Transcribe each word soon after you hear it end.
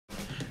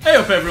Hey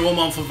up everyone,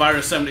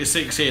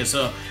 MonsterVirus76 here.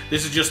 So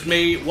this is just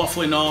me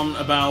waffling on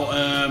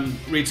about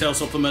retail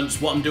supplements,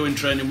 what I'm doing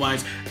training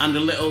wise, and a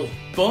little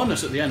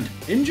bonus at the end.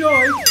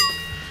 Enjoy!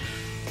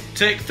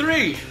 Take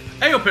 3.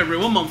 Hey up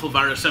everyone,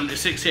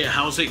 MonsterVirus76 here.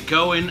 How's it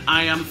going?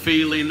 I am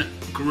feeling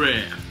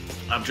great.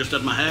 I've just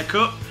had my hair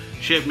cut,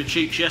 shaved my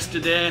cheeks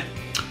yesterday.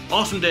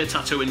 Awesome day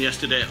tattooing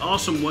yesterday,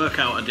 awesome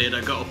workout I did.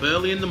 I got up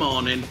early in the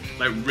morning,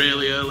 like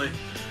really early,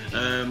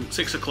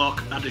 6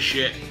 o'clock, had a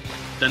shit.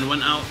 Then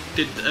went out,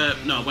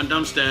 I went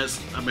downstairs,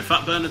 had my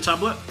fat burner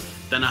tablet.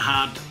 Then I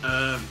had,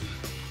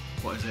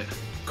 what is it?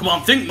 Come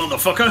on, think,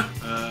 motherfucker!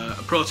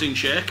 A protein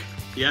shake,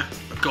 yeah,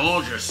 a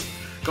gorgeous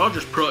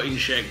protein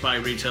shake by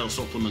Retail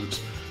Supplements.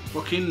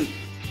 Fucking,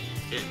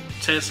 it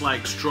tastes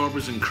like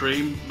strawberries and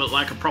cream, but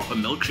like a proper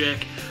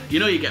milkshake. You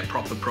know you get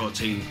proper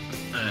protein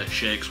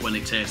shakes when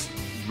it tastes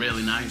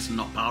really nice and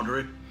not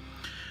powdery.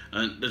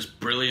 And it's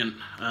brilliant.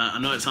 I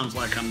know it sounds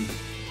like I'm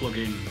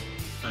plugging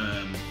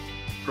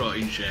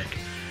protein shake.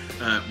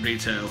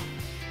 Retail.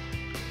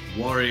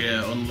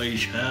 Warrior,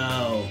 unleash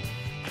hell.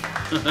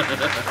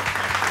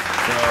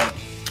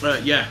 So,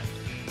 yeah,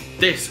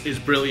 this is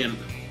brilliant.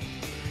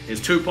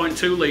 It's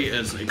 2.2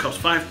 litres. It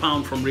costs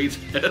 £5 from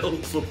Retail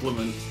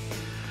Supplements.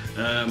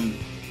 And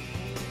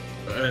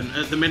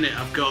at the minute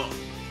I've got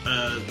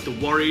the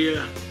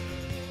Warrior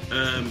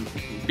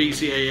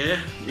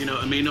BCAA, you know,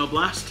 Amino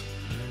Blast.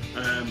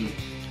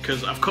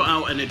 Because I've cut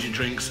out energy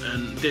drinks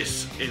and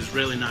this is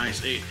really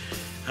nice. It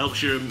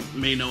helps your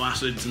amino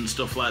acids and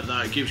stuff like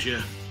that. It gives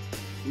you,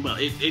 well,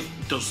 it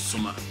does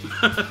something.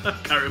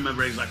 Can't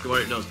remember exactly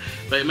what it does,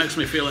 but it makes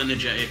me feel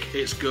energetic.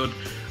 It's good,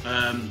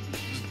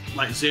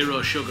 like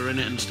 0 sugar in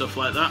it and stuff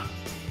like that.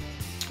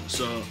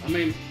 So, I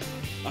mean,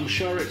 I'm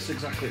sure it's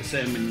exactly the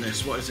same in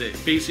this. What is it?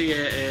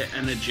 BCAA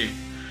Energy.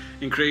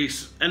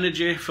 Increase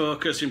energy,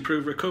 focus,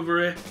 improve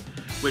recovery,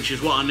 which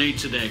is what I need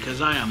today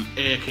because I am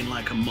aching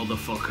like a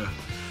motherfucker.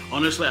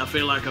 Honestly, I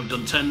feel like I've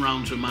done 10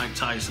 rounds with Mike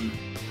Tyson.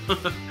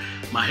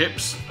 My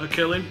hips are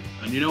killing,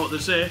 and you know what they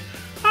say?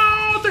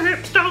 Oh, the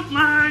hips don't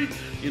lie!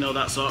 You know,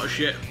 that sort of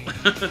shit.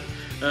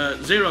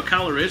 0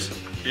 calories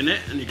in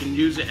it, and you can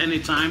use it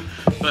anytime,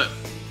 but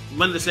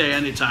when they say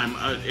anytime,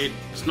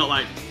 it's not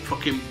like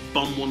fucking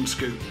bomb one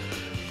scoop.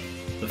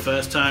 The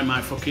first time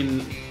I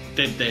fucking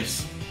did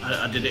this,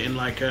 I did it in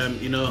like,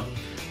 you know,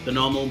 the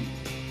normal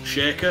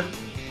shaker.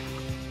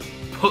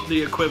 Put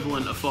the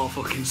equivalent of 4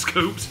 fucking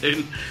scoops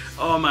in.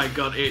 Oh my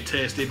god, it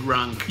tasted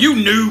rank. You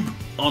noob!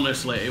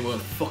 Honestly, it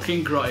was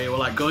fucking grotty. It was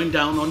like going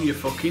down on your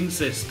fucking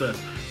sister.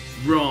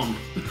 Wrong.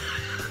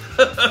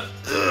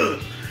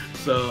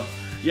 So,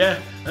 yeah,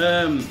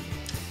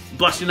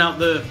 blasting out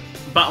the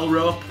battle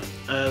rope.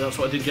 That's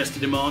what I did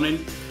yesterday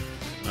morning.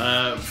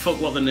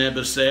 Fuck what the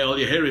neighbours say. All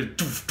you hear is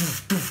doof,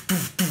 doof, doof,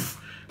 doof, doof,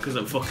 because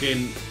I'm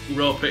fucking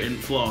rope hitting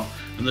floor.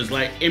 And there's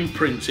like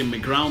imprints in my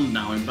ground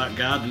now in back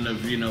garden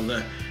of, you know,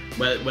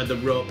 where the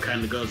rope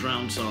kind of goes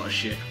round sort of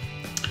shit.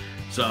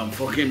 So I'm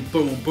fucking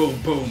boom, boom,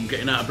 boom,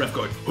 getting out of breath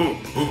going,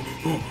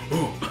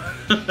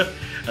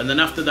 and then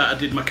after that I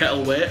did my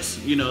kettle weights,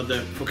 you know,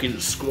 the fucking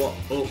squat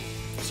up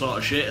sort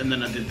of shit, and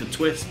then I did the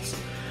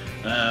twists.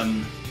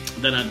 Then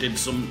I did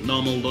some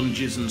normal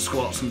lunges and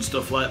squats and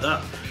stuff like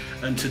that.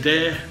 And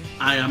today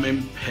I am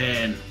in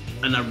pain,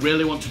 and I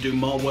really want to do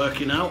more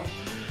working out.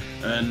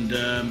 And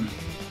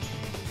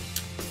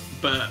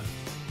but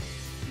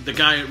the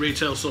guy at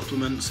Retail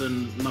Supplements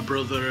and my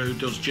brother who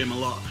does gym a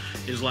lot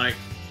is like,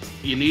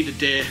 you need a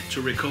day to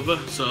recover,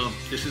 so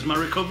this is my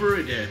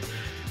recovery day.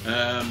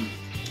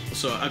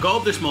 So I got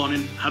up this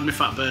morning, had my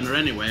fat burner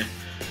anyway,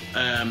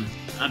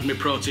 had my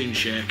protein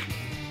shake,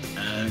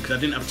 because I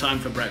didn't have time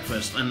for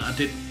breakfast, and I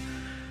did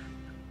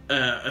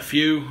a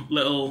few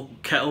little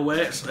kettle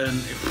weights,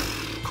 and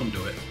couldn't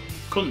do it.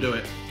 Couldn't do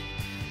it.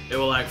 It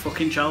was like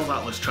fucking Charles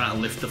Atlas trying to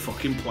lift the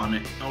fucking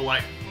planet. I was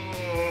like,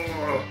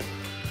 ugh.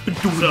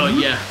 So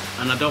yeah,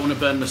 and I don't want to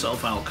burn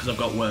myself out because I've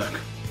got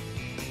work.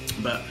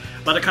 But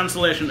I had a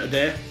cancellation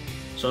today,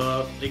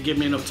 so it gave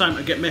me enough time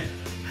to get my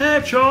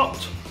hair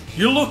chopped.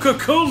 You look a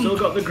cunt! Still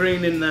got the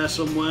green in there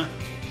somewhere,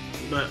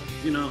 but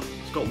you know,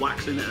 it's got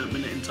wax in it at a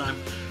minute in time.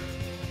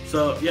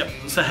 So yep,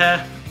 it's the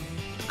hair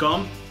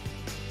gone.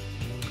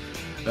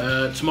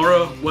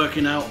 Tomorrow,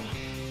 working out.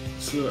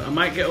 So I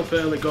might get up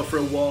early, go for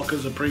a walk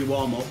as a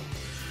pre-warm up,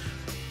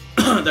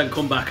 then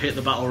come back, hit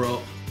the battle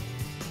rope,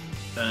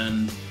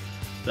 and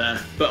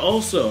there. But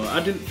also, I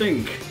didn't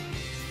think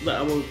that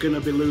I was going to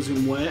be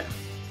losing weight.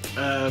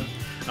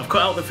 I've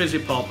cut out the fizzy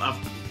pop, I've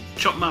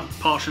chopped my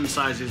portion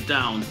sizes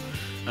down,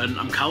 and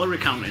I'm calorie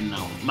counting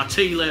now. My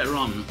tea later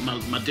on,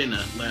 my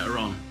dinner later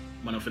on,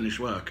 when I finish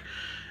work,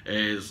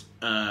 is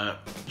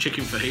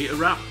chicken fajita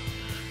wrap,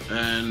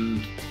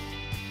 and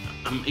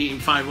I'm eating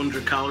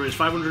 500 calories,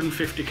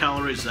 550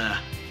 calories there.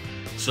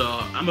 So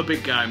I'm a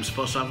big guy, I'm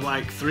supposed to have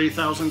like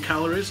 3,000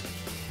 calories.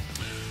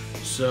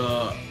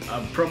 So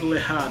I've probably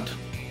had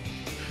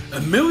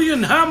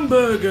 1,000,000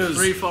 hamburgers!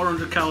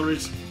 300-400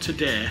 calories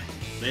today,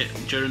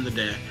 during the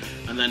day.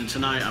 And then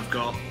tonight I've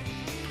got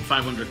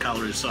 500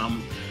 calories, so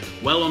I'm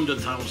well under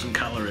 1,000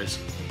 calories.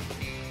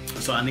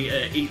 So I need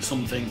to eat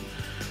something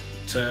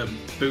to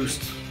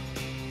boost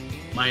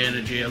my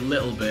energy a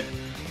little bit,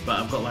 but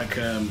I've got like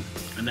an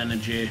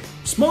energy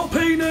small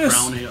penis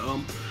brownie at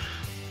home.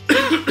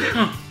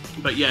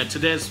 But yeah,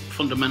 today's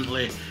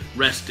fundamentally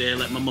rest day,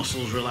 let my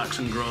muscles relax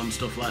and grow and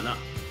stuff like that.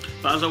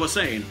 But as I was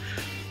saying,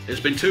 it's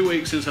been 2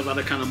 weeks since I've had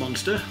a can of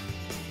Monster,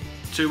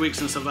 2 weeks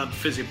since I've had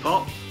fizzy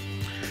pop,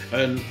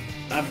 and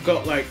I've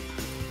got like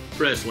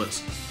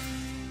bracelets.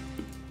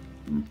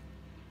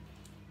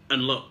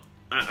 And look,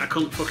 I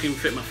couldn't fucking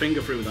fit my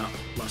finger through that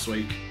last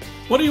week.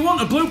 What do you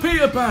want, a Blue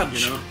Peter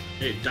badge? You know,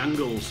 it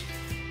dangles.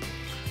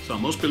 So I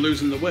must be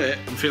losing the weight.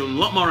 I'm feeling a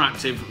lot more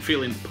active,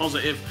 feeling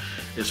positive.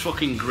 It's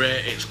fucking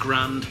great, it's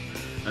grand.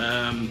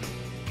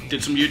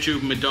 Did some YouTube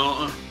with my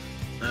daughter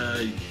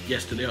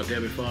yesterday or the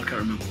day before, I can't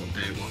remember what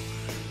day it was.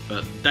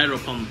 But they're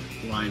up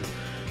online.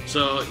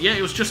 So yeah,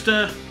 it was just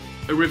a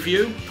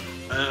review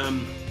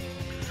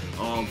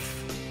of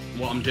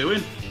what I'm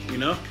doing, you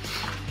know.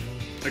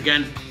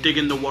 Again,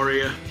 digging the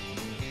Warrior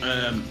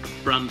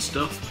brand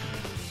stuff.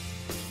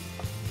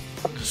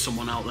 There's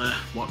someone out there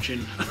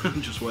watching,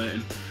 just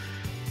waiting.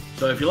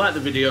 So if you like the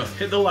video,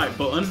 hit the like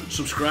button,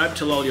 subscribe,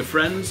 tell all your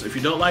friends. If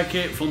you don't like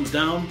it, thumbs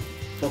down,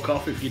 fuck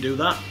off if you do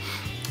that.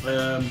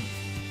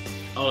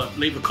 Or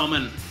leave a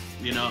comment,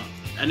 you know,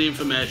 any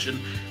information,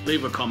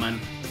 leave a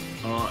comment,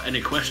 or any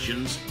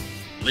questions,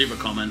 leave a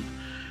comment.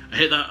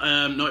 Hit that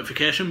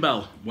notification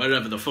bell,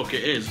 wherever the fuck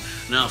it is,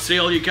 and I'll see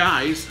all you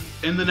guys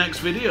in the next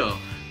video.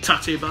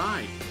 Tatty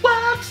bye.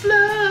 What's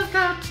love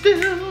got to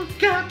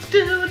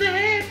do with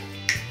it?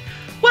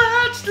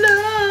 What's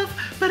love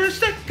but a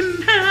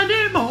second-hand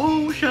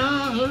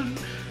emotion?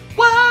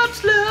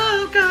 What's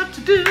love got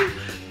to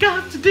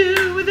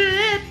do with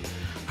it?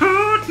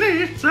 Who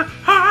needs a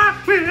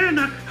heart when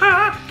a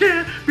heart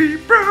can be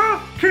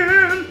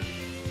broken?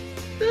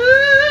 Ooh,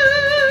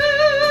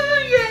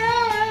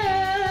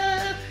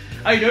 yeah.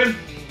 How you doing?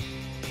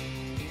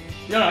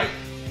 You alright?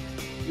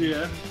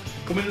 Yeah.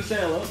 Come in and say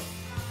hello.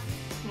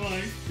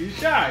 Why? You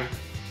shy?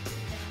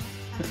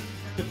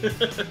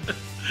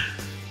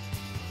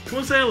 Come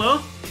on, say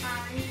hello.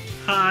 Hi.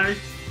 Hi.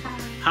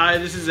 Hi,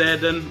 this is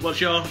Eden. What's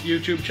your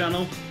YouTube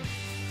channel?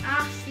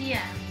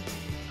 RCM.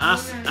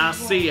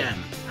 RCM.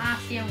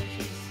 RCM, which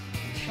is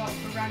short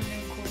for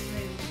Random Cool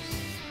Moves.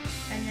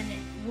 And then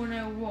it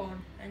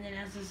 101, and then it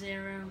has a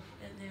 0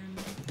 at the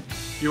end.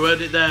 You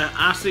heard it there.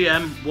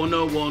 RCM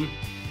 101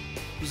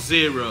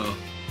 0.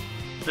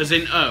 As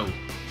in O.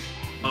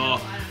 Or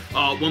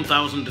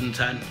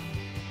 1010.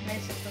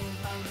 Basically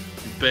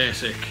 1010.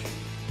 Basic.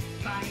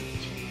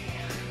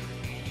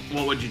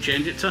 What would you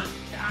change it to? The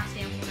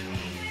RCM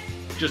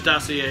 101. Just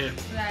RCA.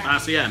 Right.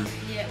 RCM.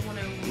 Yeah,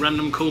 101.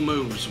 Random Cool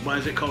Moves. Why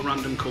is it called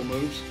Random Cool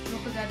Moves?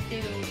 Because I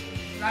do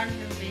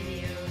random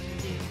videos, I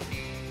do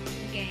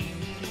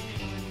games,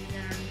 and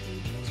then I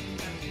do some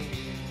dancing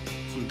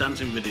videos. Some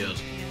dancing videos.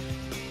 Yeah.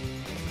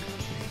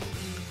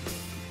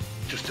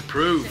 Just to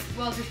prove.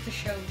 Well, just to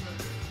show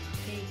that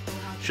people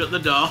have... Shut the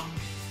door.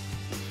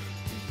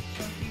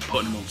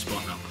 Putting him on the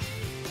spot now.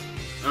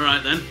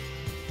 Alright then.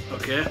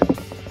 Okay.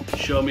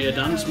 Show me a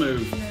dance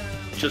move.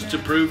 Just to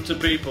prove to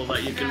people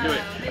that you can do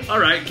it.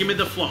 Alright, give me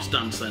the floss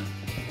dance then.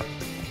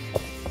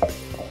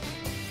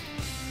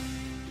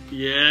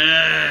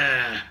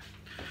 Yeah.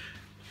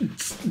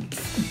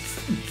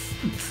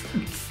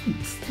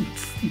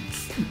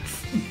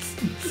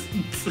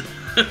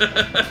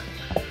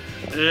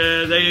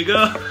 There you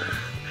go.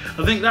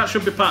 I think that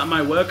should be part of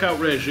my workout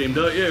regime,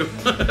 don't you?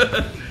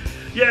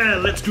 Yeah,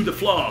 let's do the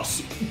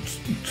floss.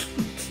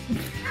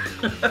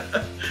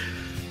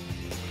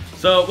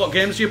 So, what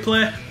games do you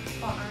play?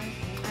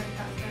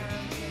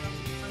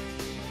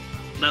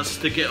 That's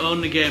the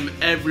only game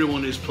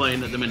everyone is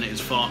playing at the minute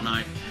is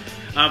Fortnite.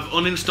 I've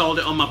uninstalled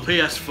it on my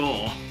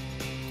PS4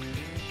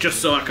 just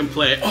so I can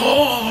play it.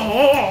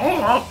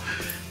 Oh!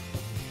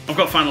 I've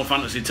got Final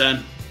Fantasy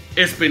X.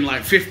 It's been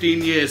like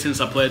 15 years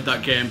since I played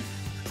that game.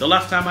 The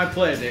last time I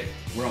played it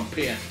were on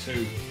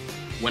PS2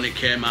 when it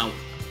came out,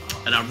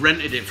 and I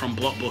rented it from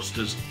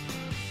Blockbusters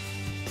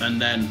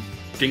and then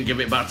didn't give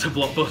it back to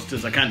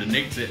Blockbusters. I kind of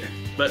nicked it.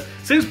 But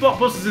since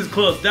Blockbusters is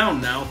closed down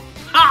now,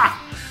 ha!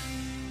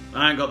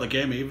 I ain't got the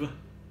game either.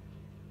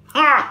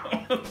 Ha!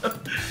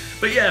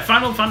 But yeah,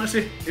 Final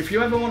Fantasy, if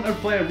you ever want to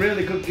play a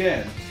really good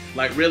game,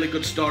 like really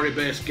good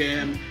story-based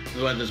game,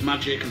 where there's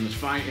magic and there's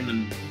fighting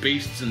and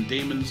beasts and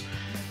demons,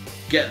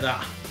 get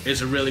that.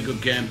 It's a really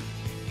good game.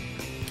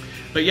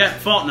 But yeah,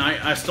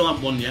 Fortnite, I still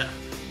haven't won yet.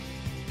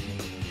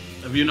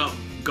 Have you not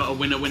got a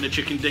winner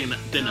chicken dinner?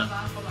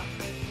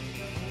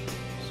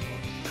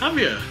 Have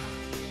you?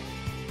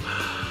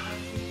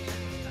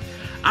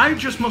 I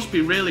just must be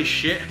really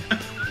shit.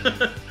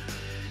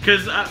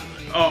 Because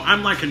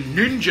I'm like a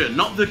ninja,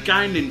 not the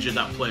guy ninja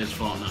that plays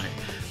Fortnite,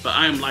 but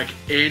I'm like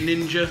a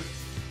ninja.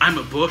 I'm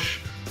a bush,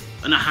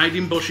 and I hide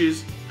in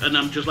bushes, and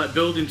I'm just like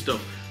building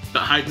stuff,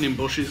 but hiding in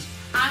bushes.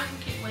 I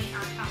can't wait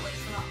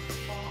for that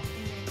fort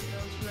in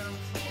those room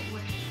for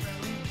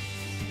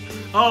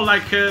Oh,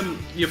 like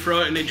you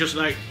throw it and it just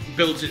like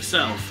builds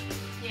itself.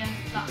 Yeah,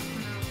 that's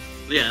coming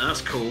out. Yeah,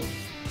 that's cool.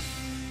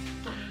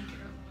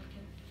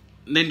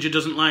 Ninja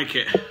doesn't like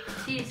it.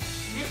 See, it's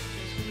missed this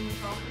when we were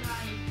talking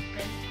about it.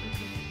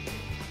 Basically.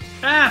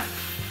 Ah,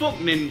 fuck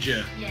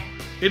Ninja. Yeah.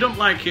 He don't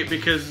like it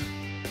because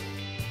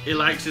he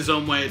likes his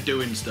own way of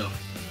doing stuff.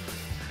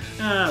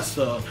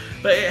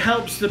 But it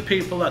helps the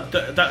people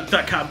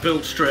that can't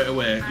build straight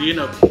away. You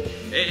know,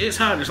 it's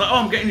hard. It's like, oh,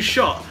 I'm getting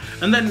shot,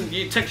 and then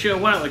it takes you a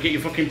while to get your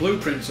fucking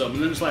blueprints up,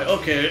 and then it's like,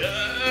 okay,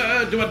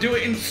 do I do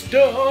it in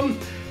stone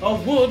or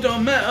wood or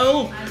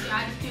metal?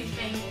 I just do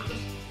things.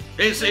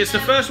 It's the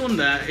first one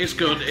there. It's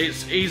good.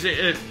 It's easy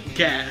to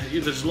get.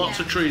 There's lots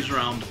of trees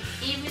around.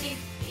 Even if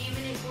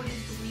wood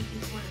is the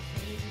weakest one, it's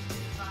the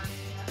easiest one to find.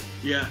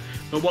 Yeah,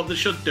 but what they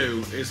should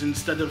do is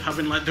instead of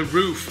having like the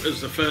roof as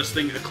the first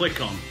thing to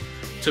click on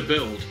to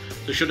build,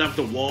 they should have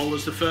the wall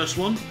as the first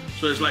one.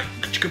 So it's like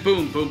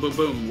boom, boom, boom,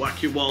 boom,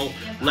 whack your wall,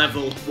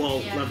 level,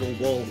 wall, level,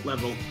 wall,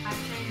 level. I've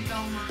changed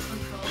all my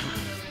controls to I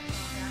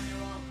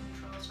know all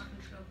controls so I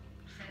can show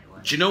straight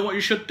away. Do you know what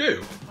you should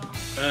do?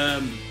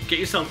 Get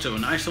yourself to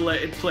an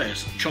isolated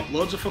place, chop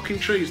loads of fucking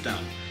trees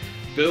down,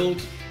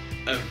 build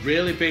a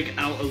really big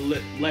outer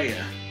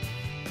layer.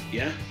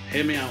 Yeah,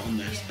 hear me out on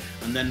this.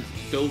 And then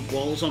build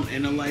walls on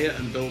inner layer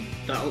and build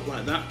that up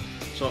like that.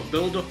 So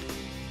build up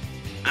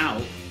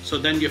out, so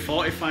then you're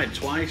fortified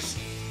twice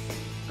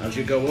as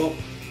you go up.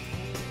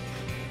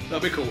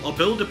 That'd be cool. Or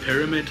build a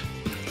pyramid.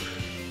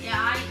 Yeah,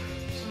 I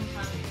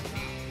sometimes do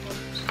that, but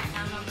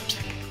sometimes I'm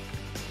just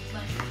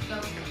like, go, I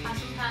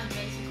sometimes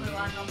basically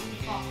land on the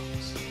box,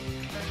 the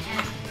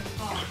head of the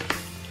box,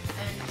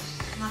 and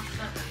smash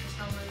that because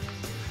no one is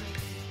the tree.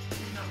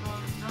 There's no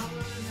one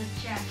in the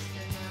chest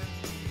and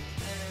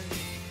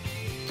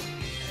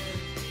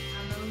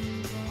ammo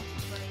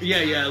box.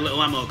 Yeah, a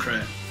little ammo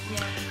crate.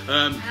 Yeah.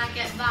 And I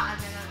get that,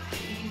 and then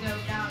if you go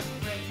down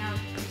right now, you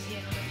can see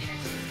another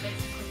chest. It's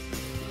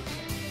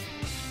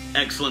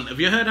basically Excellent. Have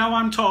you heard how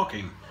I'm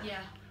talking? yeah.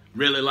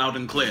 Really loud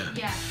and clear?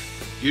 Yeah.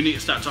 You need to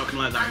start talking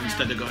like that I know.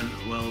 instead of going,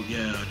 well,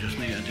 yeah, I just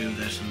need to do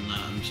this and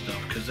that and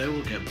stuff, because they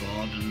will get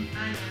bored and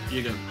I know.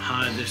 you go,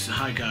 hi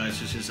guys,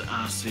 this is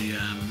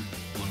RCM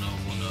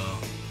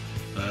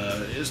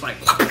 1010. It's like,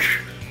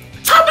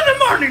 top of the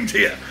morning to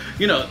you.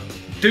 You know,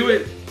 do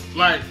it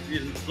like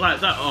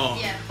that. Oh,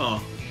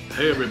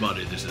 hey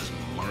everybody, this is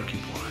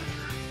Markiplier.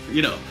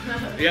 You know,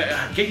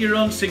 yeah, get your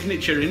own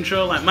signature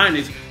intro. Like mine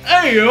is,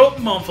 hey up,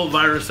 Monful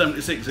Virus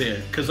 76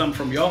 here, because I'm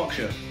from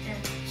Yorkshire. Yeah.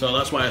 So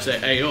that's why I say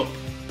hey up.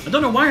 I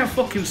don't know why I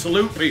fucking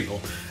salute people.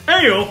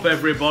 Hey up,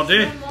 everybody.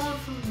 You're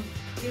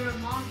a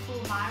mournful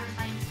virus.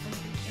 I ain't supposed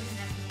to be killing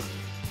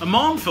everyone. A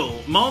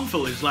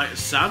mournful is like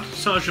sad,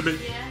 so I should be.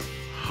 Yeah.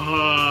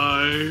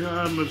 Hi,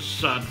 I'm a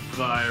sad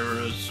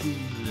virus.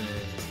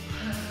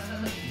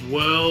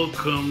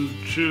 Welcome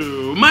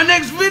to my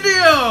next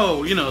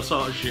video. You know,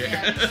 sort of shit.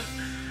 Yeah.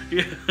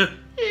 Yeah.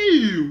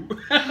 Ew.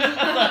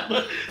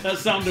 That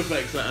sound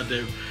effects that I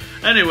do.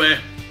 Anyway,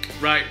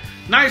 right.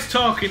 Nice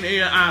talking to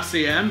you,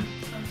 RCM.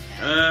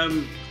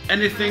 Okay.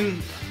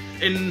 Anything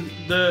in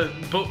the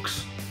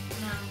books?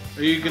 No.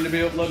 Are you going to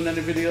be uploading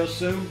any videos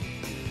soon?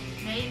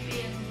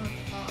 Maybe in the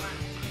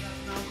Fortnite because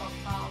I've now got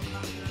Battle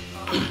Pass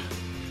and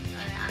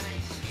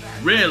it's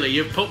better. Really?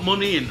 You've put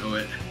money into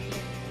it?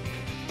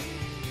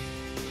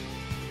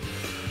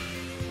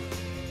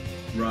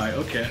 Right,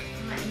 okay.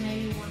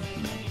 Maybe one of them.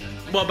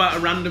 What about a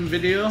random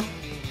video?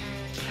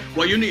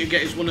 What you need to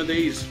get is one of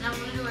these. I'm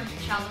gonna do a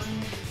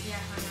challenge. Yeah, I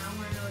know. I'm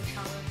gonna do a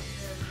challenge.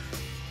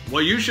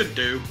 What you should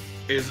do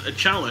is a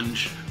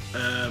challenge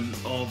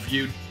of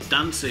you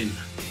dancing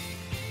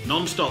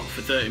non-stop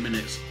for 30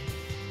 minutes.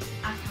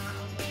 I can't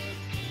upload it.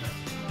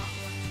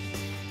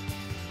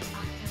 I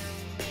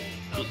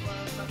can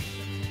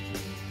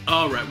upload.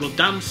 Alright, well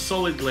dance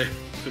solidly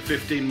for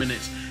 15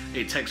 minutes.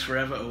 It takes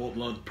forever to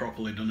upload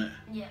properly, doesn't it?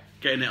 Yeah.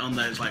 Getting it on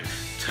there, it's like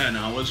 10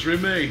 hours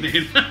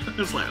remaining.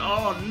 It's like,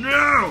 oh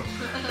no!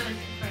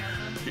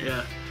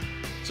 Yeah.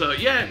 So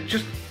yeah,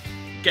 just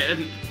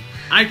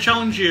I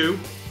challenge you,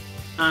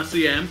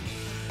 RCM,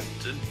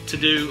 to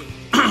do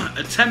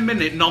a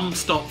 10-minute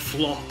non-stop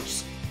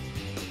floss.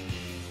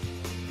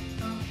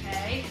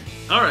 Okay.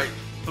 Alright.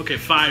 Okay,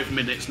 5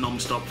 minutes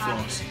non-stop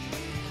floss.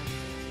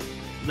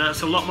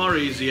 That's a lot more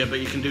easier, but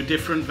you can do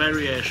different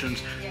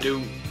variations.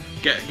 Yeah.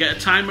 Get a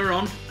timer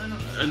on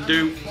and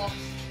do. Floss.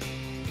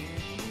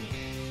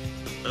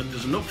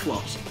 There's an up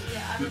floss.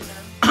 Yeah, I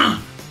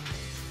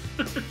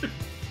don't know.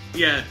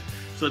 Yeah.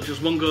 So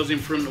just one goes in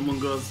front and one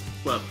goes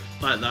well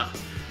like that.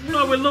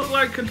 Oh, we look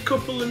like a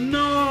couple of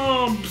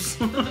knobs.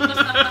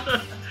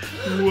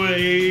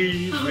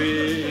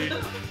 Wavy.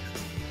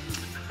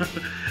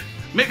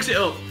 Mix it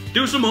up.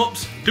 Do some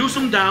ups. Do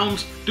some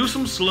downs. Do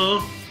some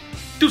slow.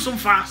 Do some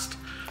fast.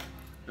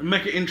 And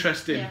make it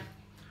interesting. Yeah.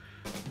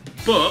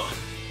 But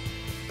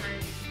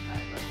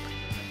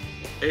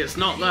it's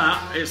not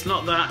that. It's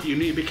not that. You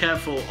need to be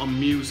careful on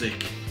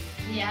music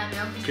Yeah, I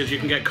know. because you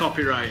can get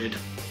copyrighted.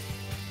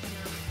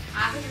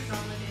 I could just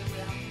normally do it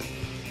without.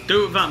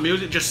 Do it without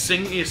music. Just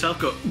sing to yourself.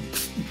 Go.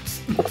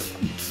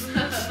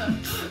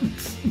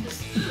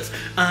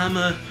 I'm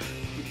a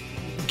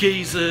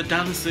geezer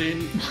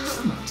dancing.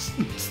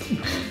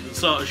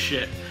 Sort of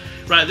shit.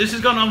 Right, this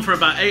has gone on for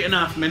about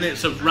 8.5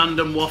 minutes of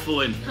random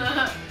waffling.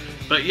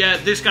 But yeah,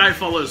 this guy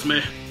follows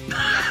me.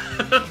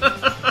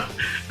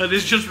 And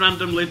he's just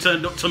randomly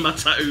turned up to my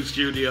tattoo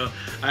studio.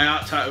 I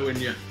aren't tattooing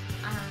you.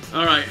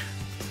 Alright.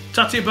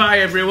 Tatty bye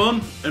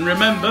everyone. And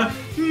remember,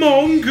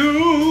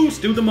 mongoose!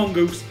 Do the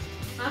mongoose.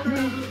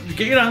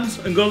 Get your hands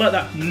and go like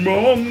that.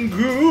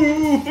 Mongoose!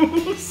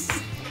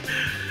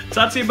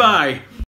 Tatty bye.